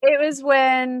it was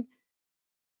when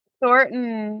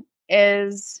Thornton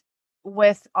is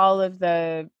with all of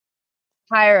the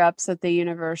higher ups at the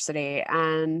university,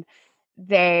 and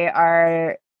they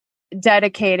are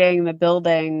dedicating the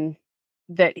building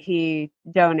that he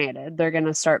donated. They're going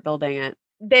to start building it.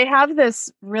 They have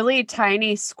this really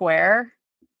tiny square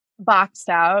boxed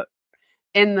out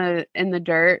in the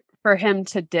dirt for him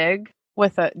to dig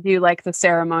do like the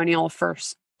ceremonial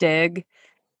first dig.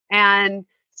 And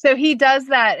so he does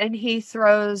that, and he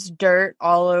throws dirt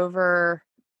all over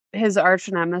his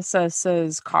arch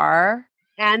nemesis's car.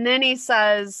 And then he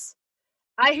says,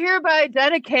 "I hereby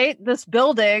dedicate this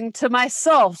building to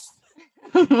myself."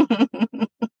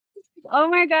 Oh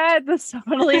my God, this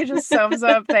totally just sums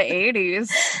up the 80s.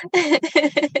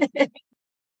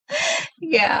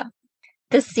 Yeah.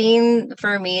 The scene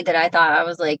for me that I thought, I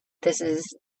was like, this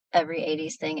is every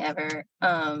 80s thing ever,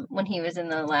 when he was in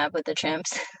the lab with the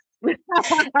chimps.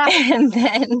 And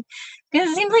then, because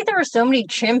it seems like there were so many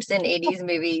chimps in 80s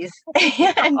movies.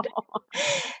 And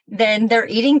then they're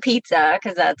eating pizza,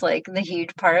 because that's like the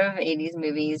huge part of 80s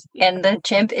movies. And the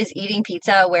chimp is eating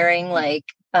pizza wearing like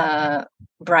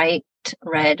bright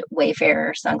red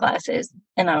Wayfarer sunglasses.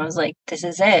 And I was like, this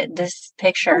is it. This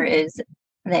picture is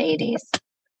the 80s.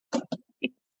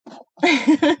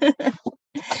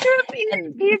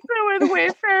 And pizza with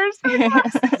Wayfarers.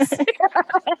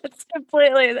 It's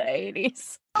completely the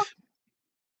 80s.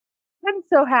 I'm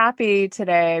so happy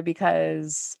today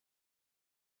because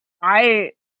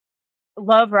I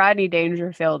love Rodney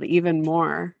Dangerfield even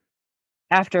more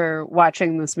after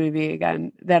watching this movie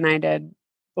again than I did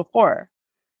before.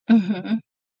 Mm-hmm.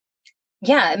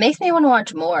 Yeah, it makes me want to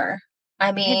watch more.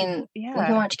 I mean, we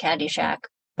can watch Caddyshack,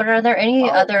 but are there any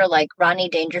other like Rodney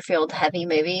Dangerfield heavy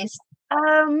movies?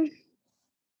 I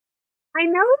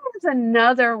know there's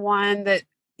another one that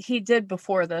he did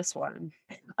before this one.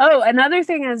 Oh, another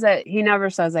thing is that he never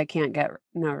says I can't get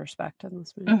no respect in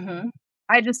this movie. Mm-hmm.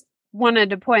 I just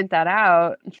wanted to point that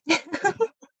out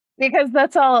because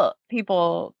that's all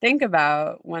people think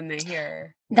about when they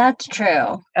hear. That's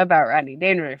true. About Rodney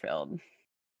Dangerfield.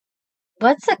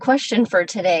 What's the question for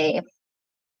today?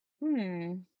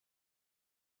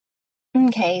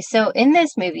 Okay, so in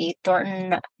this movie,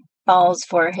 Thornton falls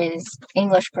for his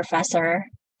English professor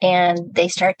and they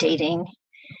start dating.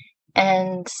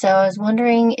 And so I was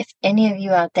wondering if any of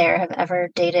you out there have ever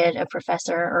dated a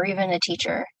professor or even a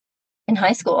teacher in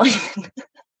high school.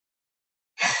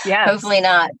 Yeah. Hopefully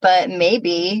not, but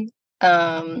maybe.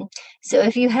 So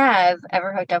if you have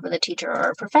ever hooked up with a teacher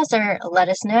or a professor, let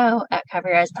us know at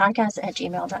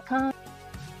coveryoureyes@gmail.com.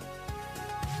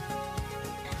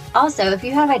 Also, if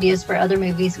you have ideas for other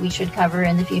movies we should cover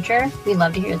in the future, we'd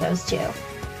love to hear those too.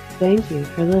 Thank you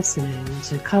for listening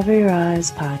to Cover Your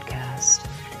Eyes podcast.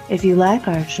 If you like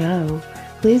our show,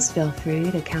 please feel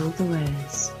free to count the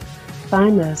ways.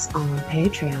 Find us on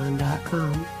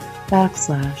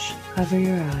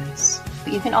patreon.com/coveryoureyes.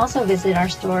 You can also visit our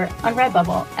store on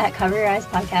Redbubble at Cover Your Eyes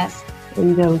Podcast.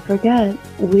 And don't forget,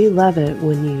 we love it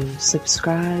when you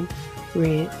subscribe,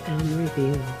 rate, and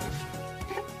review.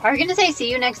 Are we going to say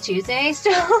see you next Tuesday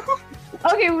still?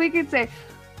 Okay, we could say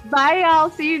bye,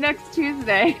 y'all. See you next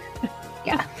Tuesday.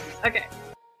 Yeah. Okay.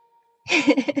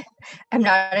 I'm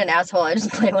not an asshole. I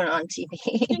just play one on TV.